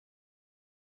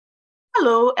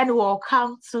Hello and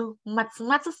welcome to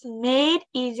Mathematics Made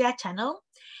Easier channel.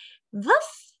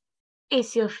 This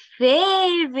is your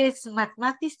favorite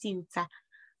mathematics tutor,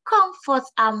 Comfort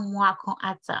Amwakon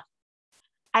Atta.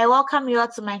 I welcome you all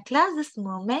to my class this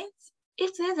moment.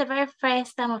 If this is the very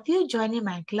first time of you joining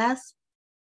my class,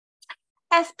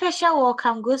 a special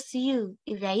welcome goes to you.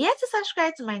 If you are yet to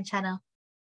subscribe to my channel,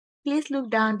 please look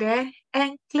down there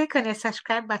and click on the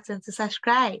subscribe button to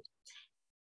subscribe.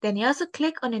 Then you also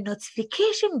click on the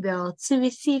notification bell to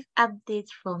receive updates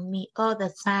from me all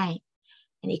the time.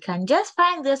 And you can just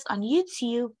find this on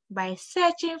YouTube by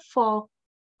searching for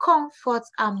Comfort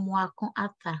Amwakon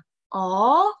Atta,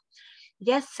 or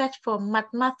just search for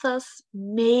Mathematics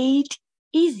Made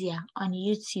Easier on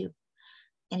YouTube,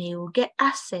 and you will get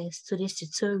access to this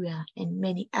tutorial and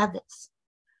many others.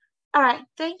 All right,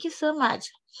 thank you so much.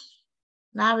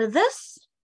 Now with this,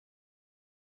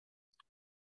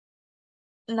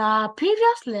 in our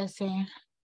previous lesson,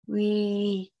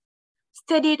 we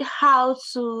studied how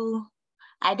to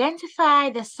identify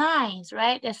the signs,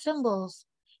 right? The symbols,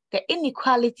 the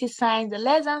inequality sign, the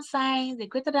less than sign, the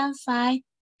greater than sign.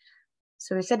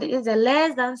 So we said this is a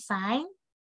less than sign,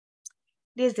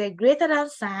 this is a greater than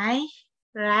sign,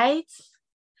 right?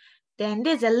 Then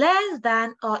this is a less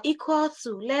than or equal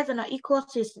to. Less than or equal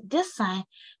to is this sign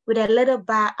with a little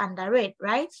bar under it,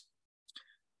 right?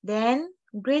 Then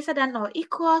greater than or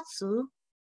equal to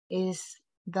is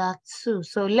the 2.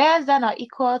 So less than or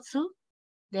equal to,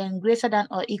 then greater than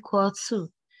or equal to.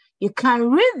 You can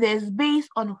read this based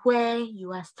on where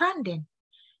you are standing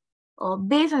or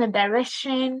based on the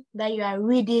direction that you are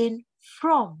reading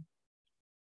from.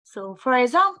 So for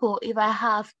example, if I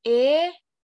have A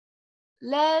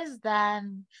less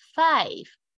than 5,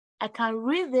 I can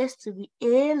read this to be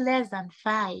A less than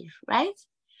 5, right?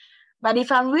 But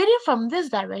if I'm reading from this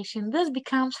direction, this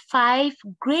becomes 5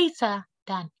 greater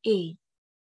than A.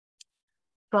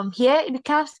 From here, it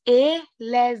becomes A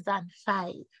less than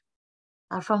 5.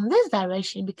 And from this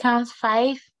direction, it becomes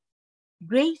 5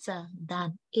 greater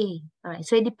than A. All right,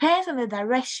 so it depends on the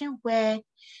direction where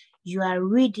you are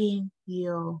reading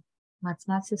your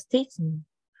mathematics statement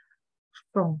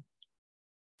from.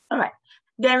 All right,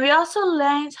 then we also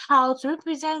learned how to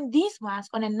represent these ones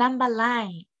on a number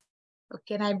line.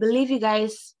 Okay, and I believe you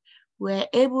guys were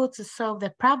able to solve the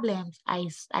problems I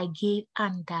gave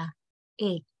under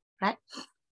A, right?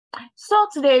 So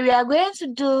today we are going to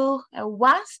do a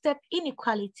one-step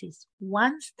inequalities.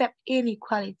 One-step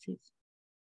inequalities.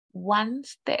 One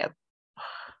step.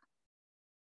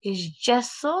 It's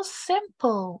just so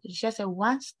simple. It's just a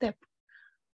one-step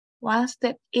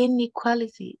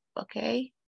inequality.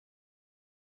 Okay.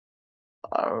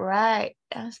 All right.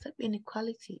 One-step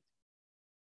inequality.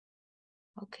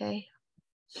 Okay.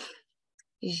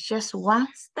 It's just one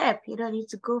step. You don't need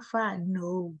to go far.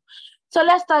 No. So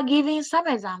let's start giving some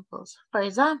examples. For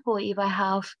example, if I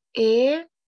have A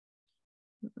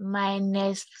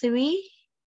minus 3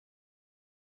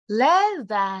 less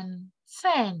than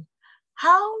 10,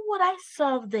 how would I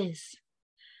solve this?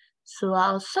 So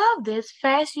I'll solve this.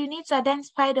 First, you need to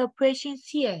identify the operations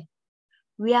here.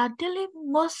 We are dealing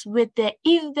most with the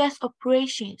inverse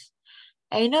operations.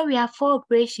 And you know we have 4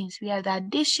 operations. We have the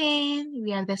addition,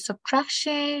 we have the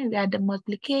subtraction, we have the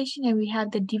multiplication, and we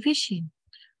have the division,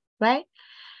 right?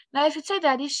 Now, if you take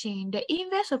the addition, the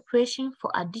inverse operation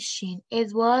for addition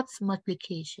is what?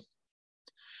 Multiplication.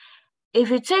 If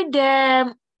you take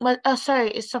the,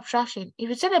 it's subtraction. If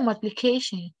you take the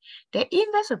multiplication, the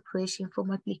inverse operation for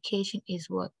multiplication is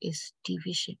what? Is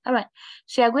division. All right.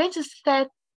 So you're going to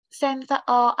center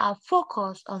all our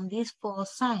focus on these 4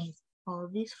 signs, or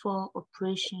these 4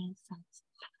 operational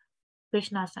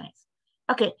signs.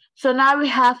 Okay, so now we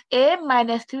have A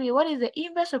minus 3. What is the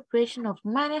inverse operation of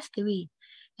minus 3?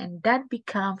 And that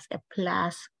becomes a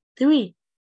plus 3.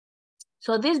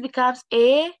 So this becomes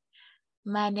A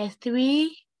minus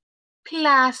 3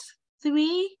 plus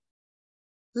 3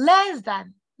 less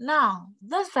than. Now,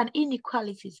 those are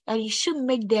inequalities, and you should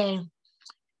make them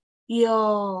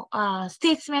your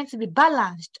statement to be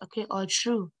balanced, okay, or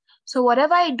true. So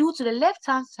whatever I do to the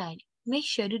left-hand side, make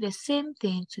sure you do the same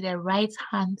thing to the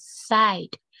right-hand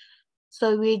side.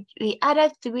 So we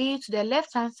added 3 to the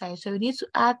left-hand side, so we need to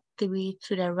add 3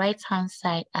 to the right-hand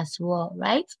side as well,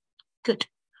 right? Good.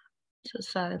 So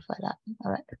sorry for that.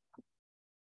 All right.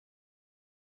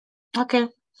 Okay.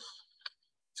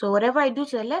 So whatever I do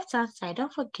to the left-hand side,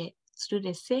 don't forget to do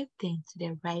the same thing to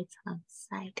the right-hand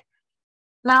side.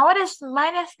 Now, what is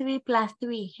minus 3 plus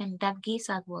 3? And that gives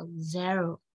us what?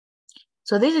 0.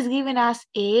 So this is giving us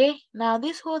A. Now,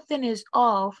 this whole thing is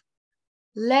of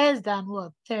less than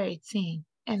what? 13.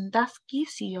 And that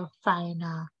gives you your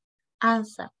final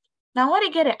answer. Now, when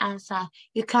you get the answer,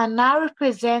 you can now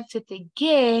represent it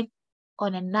again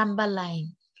on a number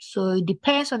line. So it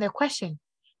depends on the question.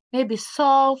 Maybe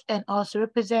solve and also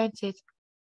represent it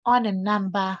on a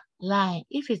number line.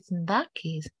 If it's in that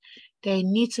case, then you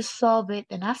need to solve it,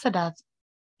 and after that,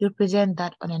 you present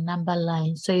that on a number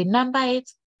line. So you number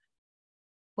it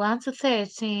 1 to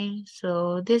 13.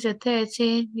 So this is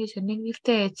 13, this is negative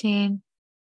 13.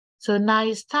 So now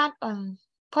you start on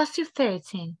positive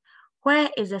 13. Where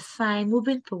is the sign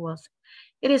moving towards?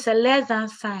 It is a less than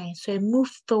sign, so it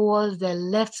moves towards the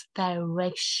left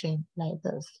direction like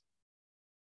this.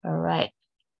 All right,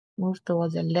 move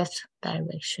towards the left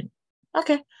direction.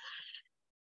 Okay,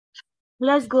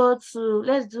 let's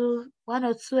do 1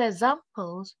 or 2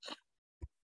 examples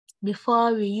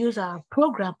before we use our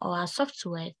program or our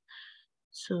software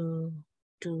to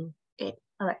do it.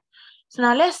 All right, so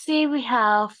now let's see, we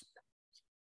have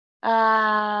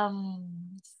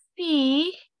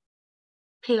C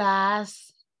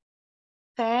plus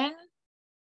 10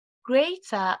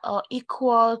 greater or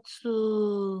equal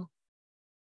to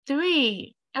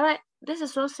 3. All right, this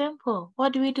is so simple.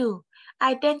 What do?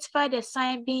 Identify the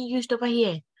sign being used over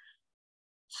here.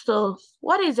 So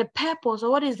what is the purpose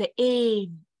or what is the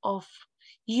aim of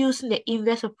using the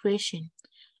inverse operation?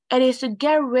 It is to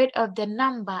get rid of the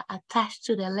number attached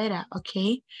to the letter,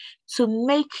 okay? To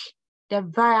make the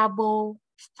variable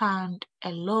stand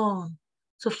alone,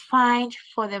 to find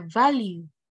for the value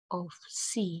of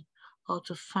C, or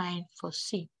to find for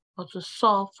C, or to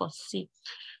solve for C.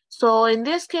 So in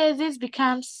this case, this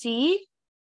becomes C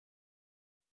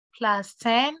plus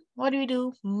 10. What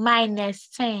do? Minus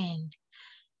 10.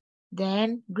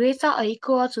 Then greater or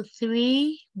equal to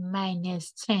 3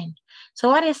 minus 10. So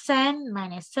what is 10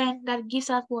 minus 10? That gives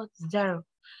us what? 0.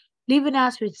 Leaving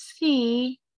us with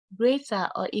C greater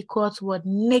or equal to what?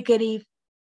 Negative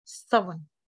 7.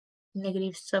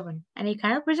 Negative 7. And you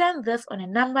can represent this on a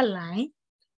number line.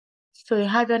 So you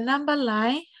have your number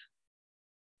line.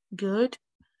 Good.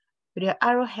 With your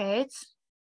arrowheads,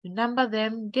 you number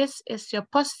them. This is your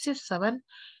positive 7.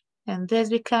 And this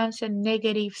becomes your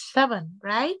negative 7,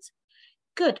 right?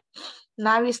 Good.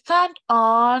 Now we start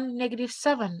on negative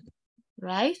 7,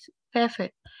 right?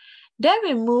 Perfect. Then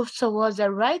we move towards the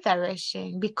right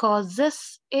direction because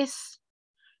this is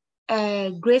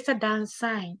a greater than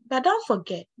sign. But don't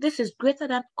forget, this is greater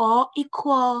than or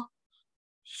equal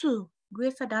to.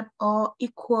 Greater than or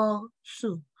equal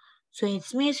to. So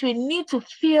it means we need to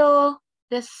fill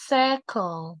the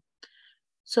circle.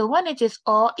 So when it is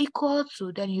or equal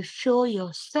to, then you fill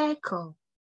your circle,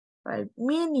 right?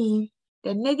 Meaning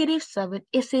the negative 7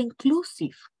 is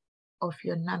inclusive of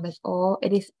your numbers, or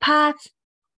it is part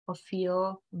of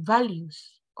your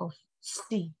values of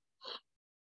C.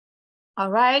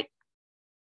 All right.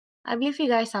 I believe you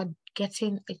guys are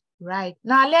getting it right.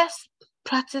 Now let's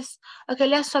practice. Okay,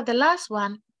 let's solve the last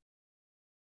one.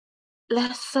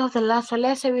 Let's solve the last one.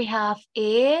 Let's say we have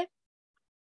A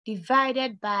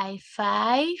divided by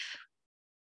 5,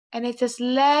 and it is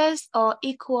less or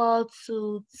equal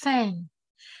to 10.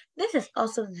 This is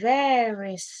also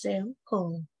very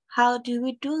simple. How do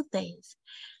we do this?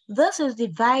 This is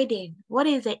dividing. What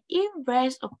is the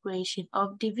inverse operation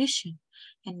of division?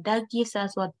 And that gives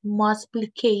us what?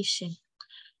 Multiplication.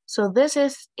 So this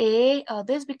is A, or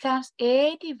this becomes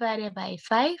A divided by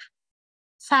 5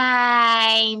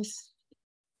 times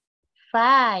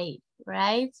 5,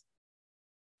 right?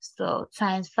 So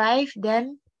times 5,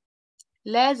 then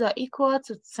less or equal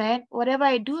to 10. Whatever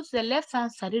I do to the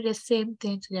left-hand side, do the same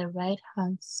thing to the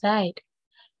right-hand side.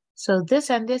 So this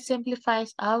and this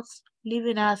simplifies out,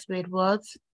 leaving us with what?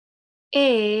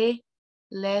 A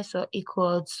less or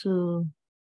equal to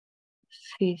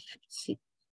 50.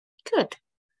 Good.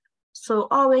 So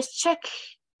always check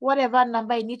whatever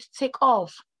number you need to take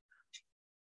off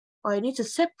or you need to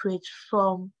separate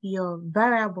from your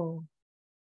variable.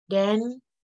 Then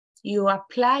you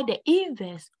apply the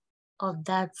inverse of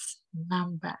that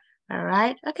number. All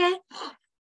right. Okay.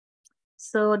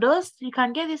 So those, you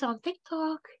can get this on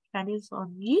TikTok and it's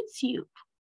on YouTube,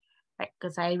 right?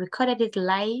 Because I recorded it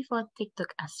live on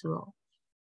TikTok as well.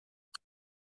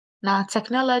 Now,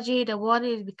 technology, the world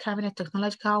is becoming a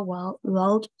technological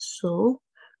world, so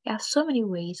there are so many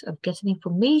ways of getting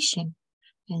information,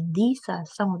 and these are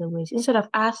some of the ways. Instead of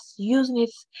us using it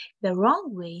the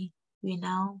wrong way, we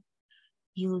now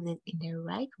use it in the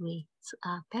right way to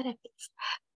our benefits.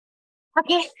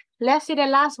 Okay, let's see the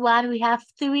last one. We have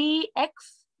 3x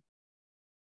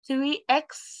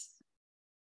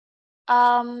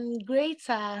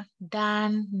greater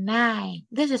than 9.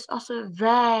 This is also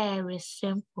very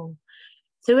simple.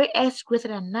 3x greater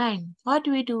than 9. What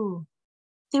do?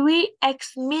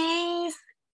 3x means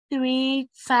 3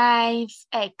 times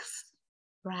x,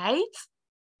 right?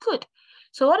 Good.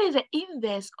 So what is the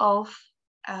inverse of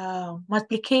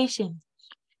multiplication?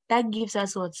 That gives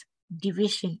us what?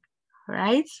 Division,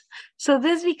 right? So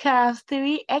this becomes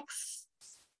 3x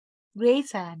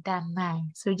greater than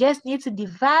 9. So you just need to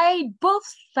divide both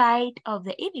sides of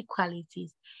the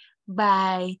inequalities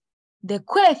by the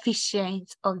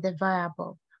coefficient of the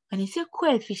variable. When you say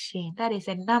coefficient, that is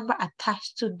a number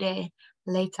attached to the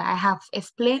letter. I have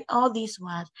explained all these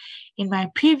ones in my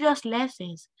previous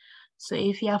lessons. So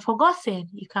if you have forgotten,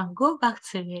 you can go back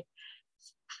to it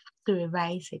to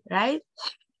revise it, right?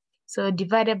 So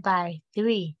divided by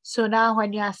 3. So now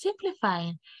when you are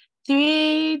simplifying,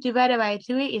 3 divided by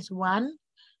 3 is 1.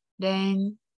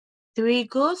 Then 3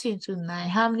 goes into 9.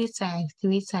 How many times?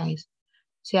 3 times.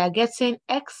 So you are getting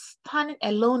x standing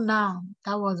alone now.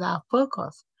 That was our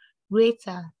focus.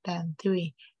 Greater than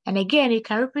 3. And again, you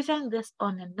can represent this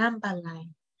on a number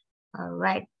line. All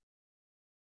right.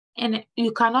 And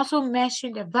you can also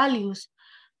mention the values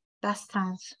that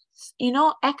stands. You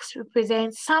know, x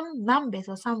represents some numbers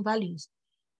or some values.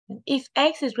 And if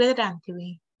x is greater than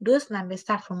 3, those numbers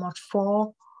start from what?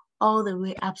 4 all the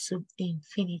way up to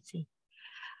infinity.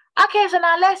 Okay, so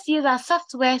now let's use our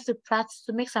software to practice,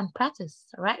 to make some practice,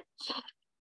 all right?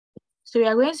 So we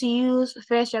are going to use,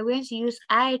 first we are going to use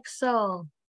IXL.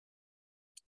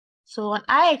 So on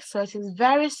IXL, it is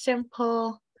very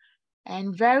simple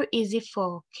and very easy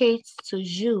for kids to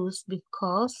use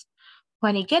because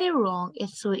when you get it wrong, it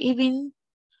will even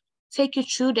take you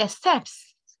through the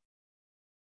steps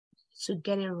to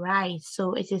get it right.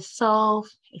 So it is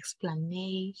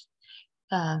self-explanatory.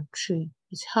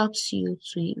 It helps you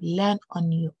to learn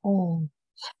on your own.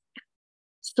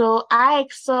 So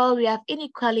IXL, we have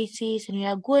inequalities and we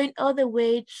are going all the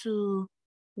way to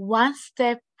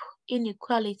one-step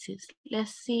inequalities.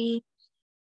 Let's see,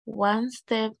 one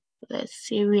step. Let's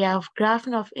see, we have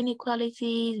graphing of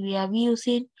inequalities. We are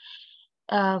using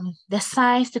the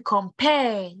signs to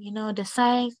compare. You know, the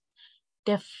signs,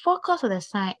 the focus of the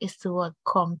sign is to what?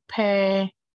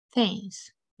 Compare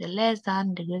things. The less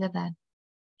than, the greater than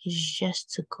is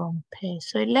just to compare.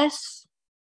 So let's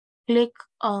click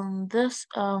on this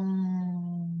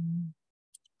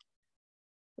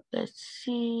let's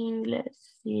see.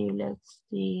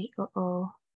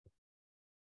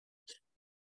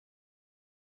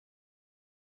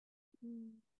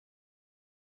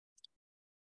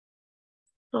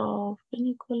 So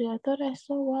inequally, I thought I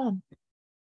saw one.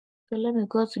 So let me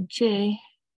go to J.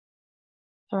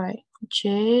 All right,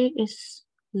 J is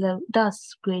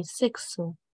that's grade 6,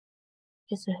 so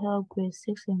it's a help grade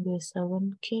 6 and grade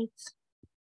 7 kids.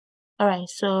 All right,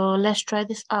 so let's try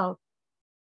this out.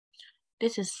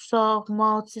 This is solve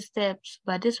multi-steps,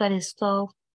 but this one is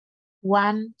solve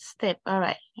one step. All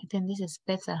right, I think this is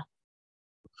better.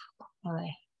 All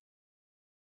right.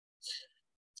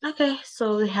 Okay,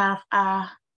 so we have our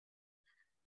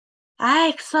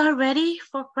IXL ready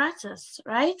for practice,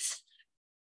 right?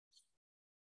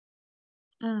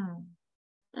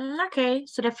 Okay,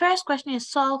 so the first question is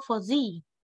solve for Z.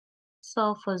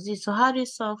 Solve for Z. So how do you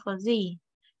solve for Z?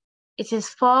 It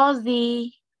is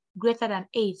 4Z greater than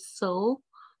 8. So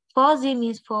 4Z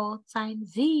means 4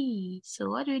 times Z. So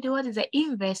what do we do? What is the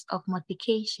inverse of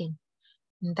multiplication?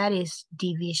 And that is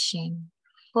division.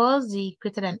 4Z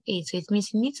greater than 8. So it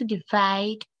means you need to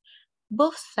divide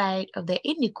both sides of the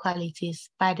inequalities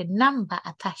by the number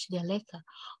attached to the letter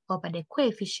or by the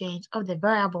coefficient of the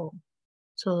variable.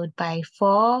 So by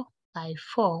 4 by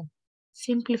 4,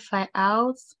 simplify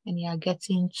out and you are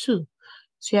getting 2.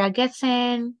 So you are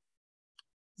getting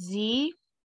Z,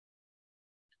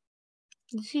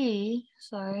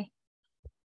 sorry,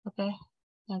 okay,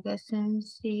 I'm getting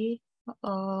Z,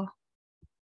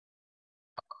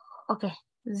 okay,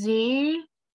 Z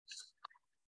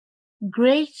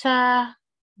greater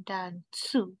than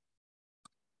 2.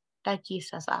 That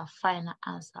gives us our final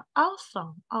answer.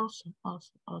 Awesome. All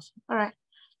right.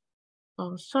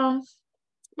 So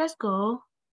let's go.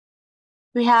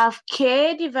 We have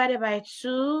K divided by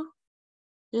 2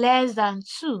 less than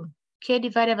 2. K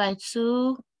divided by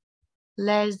 2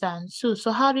 less than 2.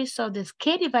 So how do we solve this?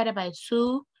 K divided by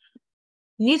 2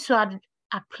 needs to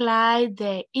apply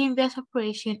the inverse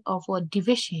operation of what?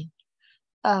 Division,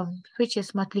 which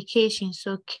is multiplication.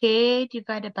 So K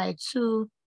divided by 2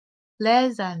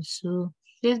 less than 2.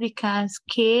 This becomes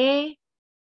K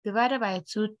divided by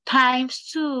 2 times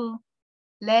 2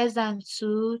 less than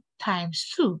 2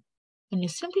 times 2. When you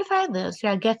simplify this, you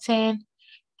are getting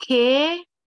K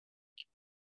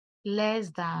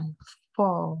less than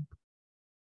 4.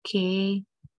 K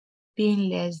being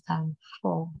less than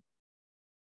 4.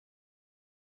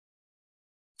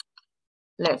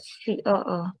 Let's see.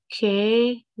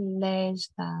 K less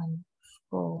than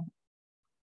 4.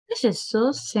 This is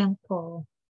so simple.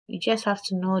 You just have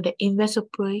to know the inverse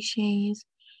operations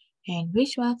and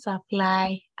which ones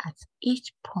apply at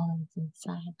each point in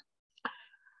time.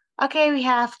 Okay, we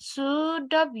have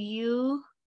 2W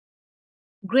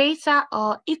greater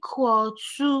or equal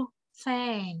to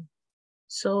 10.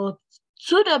 So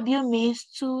 2W means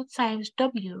 2 times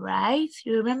W, right?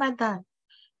 You remember that?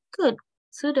 Good.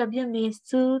 2W means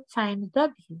 2 times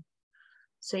W.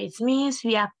 So it means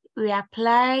we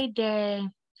apply the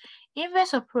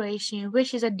inverse operation,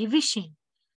 which is a division.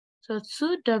 So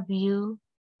 2W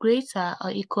greater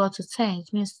or equal to 10.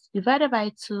 It means divided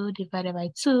by 2, divided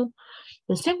by 2.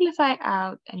 You simplify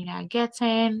out and you are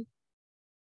getting,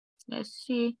 let's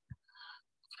see,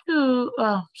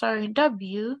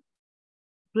 W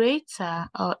greater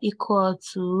or equal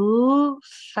to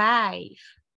 5,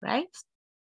 right?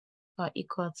 Or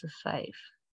equal to 5.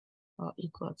 Or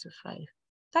equal to 5.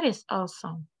 That is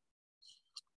awesome.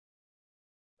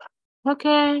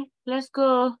 Okay, let's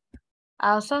go.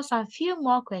 I'll solve some few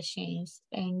more questions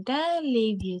and then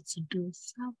leave you to do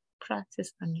some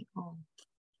practice on your own.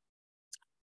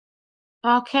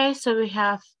 Okay, so we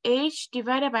have h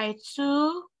divided by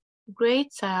 2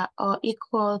 greater or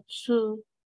equal to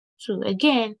 2.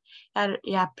 Again,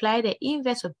 you apply the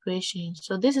inverse operation.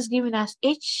 So this is giving us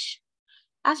h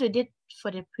as we did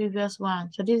for the previous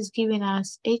one. So this is giving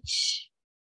us h.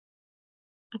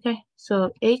 Okay,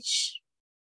 so h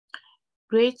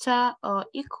greater or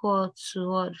equal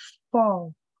to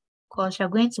 4. Because you're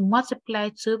going to multiply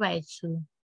 2 by 2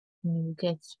 and you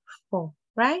get 4,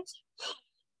 right?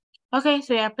 Okay,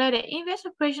 so we apply the inverse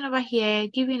operation over here,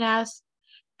 giving us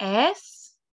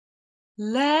s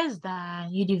less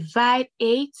than, you divide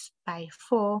 8 by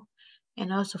 4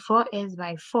 and also 4s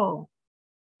by 4.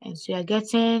 And so you're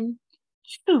getting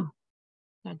 2.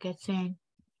 You're getting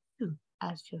 2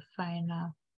 as your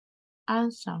final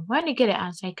answer. When you get the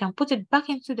answer, you can put it back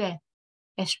into the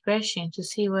expression to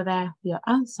see whether your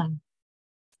answer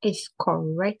is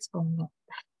correct or not.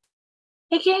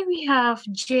 Again, we have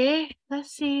j.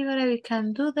 Let's see whether we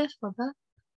can do this for that.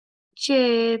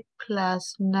 J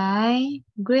plus 9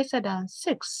 greater than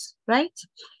 6, right?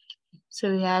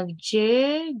 So we have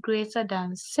j greater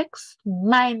than 6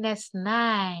 minus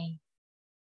 9.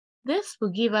 This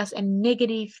will give us a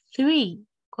 -3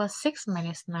 because 6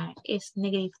 minus 9 is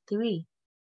 -3.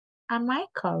 Am I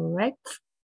correct?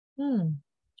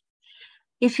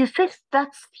 If you fix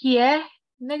that here,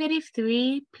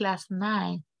 -3 plus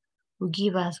 9 will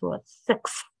give us what?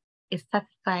 6. It's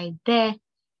satisfied the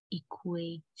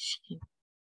equation.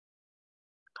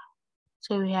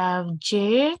 So we have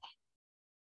j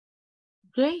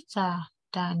greater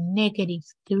than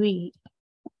 -3.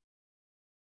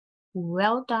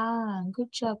 Well done.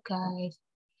 Good job, guys.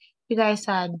 You guys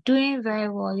are doing very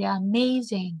well. You're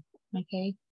amazing.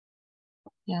 Okay?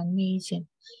 You're amazing.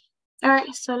 All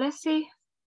right, so let's see.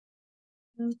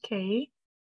 Okay.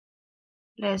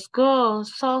 Let's go.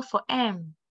 Solve for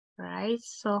m. Right?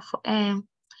 Solve for m.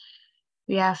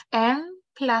 We have m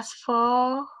plus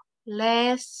 4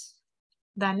 less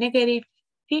than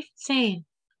 -15.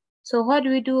 So what do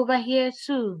we do over here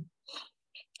too?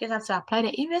 Just have to apply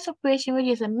the inverse operation, which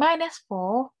is a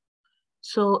 -4.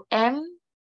 So m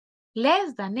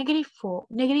less than -4,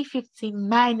 -15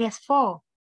 minus 4,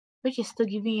 which is still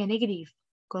giving you a negative,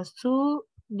 because 2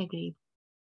 negative.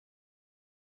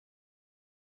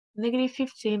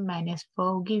 -15 minus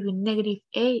 4 will give you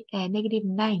 -8 and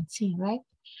 -19, right?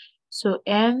 So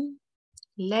m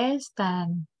less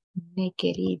than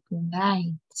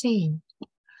 -19.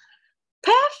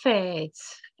 Perfect.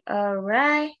 All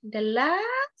right. The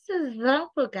last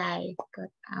example, guys.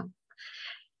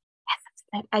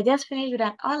 I just finished with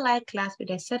an online class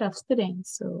with a set of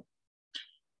students, so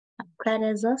I'm quite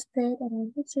exhausted and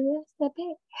I need to rest a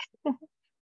bit.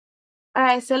 All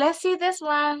right, so let's see this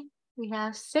one. We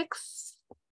have 6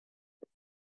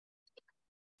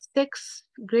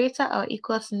 greater or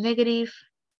equal to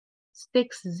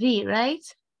 -6z,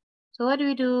 right? So what do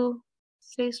we do?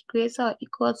 6 greater or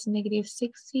equal to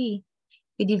 -6z.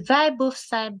 We divide both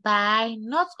sides by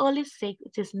not only 6,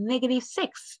 it is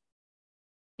 -6.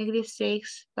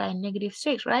 -6 by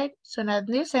 -6, right? So now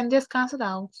this and this cancel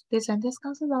out. This and this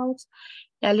cancel out.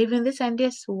 You're leaving this and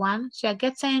this 1. So you're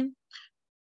getting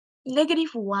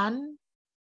 -1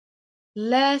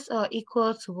 less or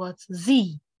equal to what?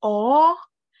 Z. Or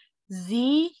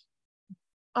Z,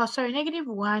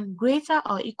 -1 greater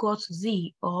or equal to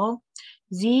Z, or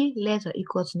Z less or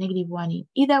equal to -1. In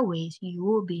either ways, you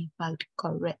will be marked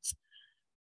correct.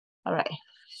 All right,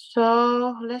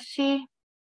 so let's see.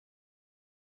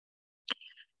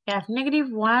 We have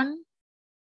 -1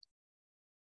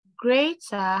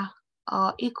 greater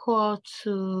or equal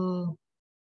to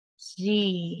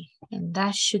z, and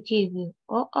that should give you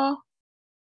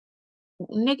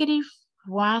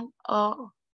 -1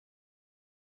 or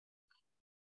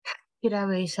either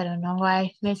ways. I don't know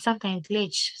why. Maybe something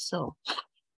glitch. So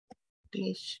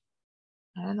glitch.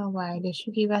 I don't know why they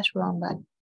should give us wrong, but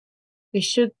we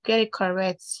should get it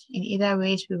correct in either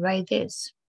ways we write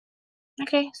this.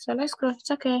 Okay, so let's go. It's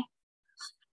okay.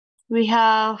 We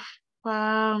have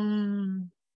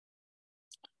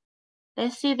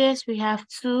let's see this. We have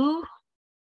 2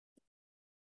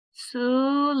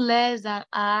 less than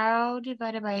r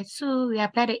divided by 2. We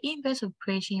apply the inverse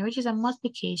operation, which is a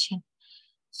multiplication.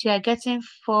 So you are getting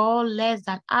 4 less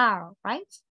than r,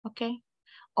 right? Okay.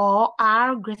 Or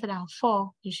r greater than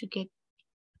 4. You should get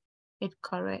it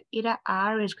correct. Either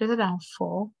r is greater than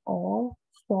 4 or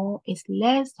 4 is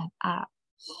less than r.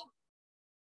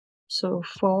 So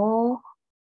 4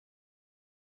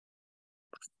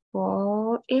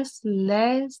 is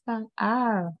less than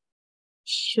r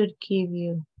should give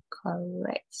you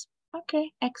correct.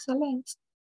 Okay, excellent.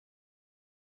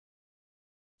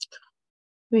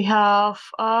 We have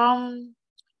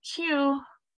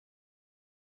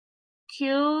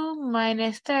q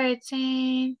minus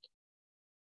 13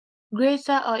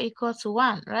 greater or equal to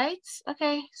 1, right?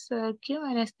 Okay, so q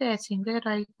minus 13 greater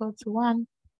or equal to 1.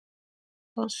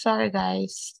 Oh, sorry,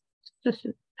 guys.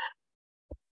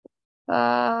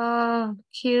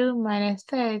 Q minus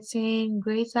 13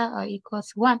 greater or equal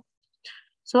to 1.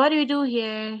 So what do we do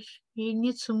here? You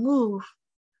need to move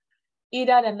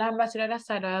either the number to the other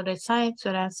side or the sign to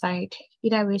the other side.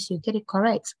 Either way, so you get it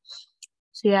correct.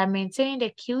 So you are maintaining the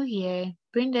Q here.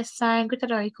 Bring the sign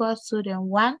greater or equal to the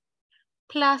 1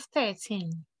 plus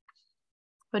 13.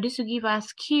 For this will give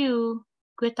us Q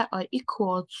greater or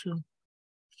equal to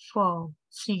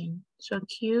 14. So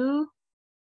Q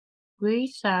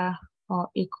greater or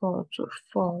equal to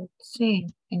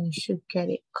 14, and you should get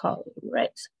it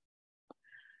correct.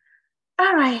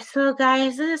 All right, so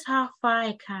guys, this is how far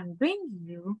I can bring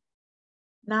you.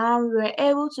 Now we're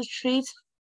able to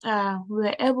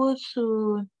we're able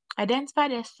to identify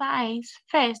the signs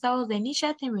first. That was the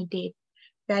initial thing we did.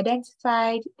 We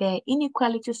identified the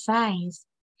inequality signs,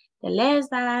 the less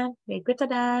than, the greater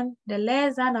than, the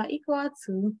less than or equal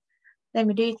to. Let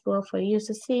me do it for you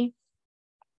to see.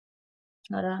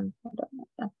 Hold on.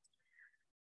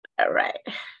 All right.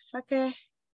 Okay.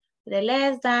 The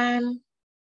less than,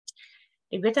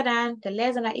 the greater than, the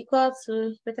less than or equal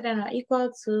to, greater than or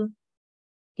equal to,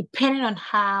 depending on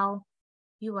how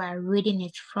you are reading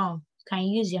it from. You can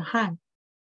use your hand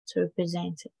to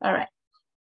represent it. All right.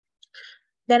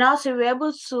 Then also we're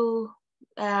able to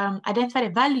identify the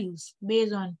values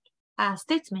based on our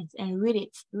statements and read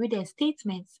the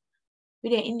statements,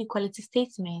 read the inequality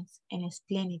statements and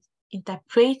explain it,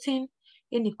 interpreting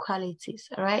inequalities.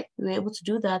 All right, we're able to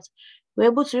do that.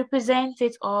 We're able to represent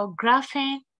it or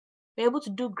graphing. We're able to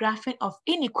do graphing of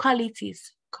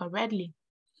inequalities correctly.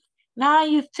 Now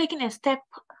you've taken a step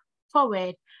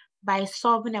forward by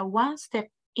solving a one-step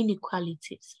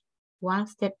inequalities.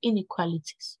 One-step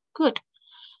inequalities. Good.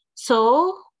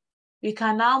 So we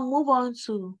can now move on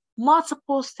to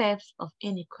multiple steps of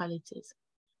inequalities.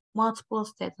 Multiple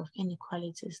steps of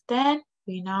inequalities. Then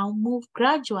we now move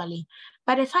gradually.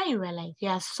 By the time you realize you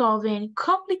are solving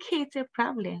complicated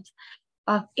problems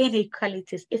of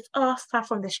inequalities, it's all start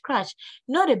from the scratch.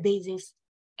 Know the basics,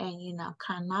 and you now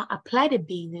can now apply the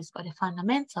basics or the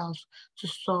fundamentals to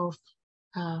solve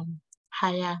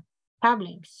higher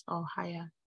problems or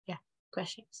higher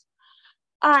questions.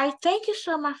 All right, thank you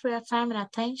so much for your time and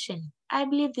attention. I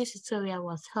believe this tutorial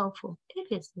was helpful.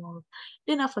 If it's not,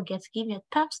 do not forget to give me a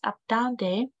thumbs up down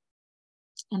there.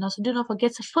 And also do not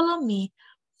forget to follow me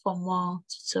for more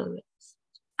tutorials.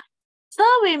 So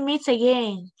we meet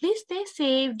again. Please stay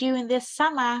safe during this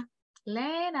summer.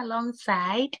 Learn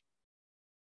alongside.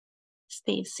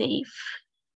 Stay safe.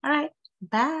 All right,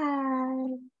 bye.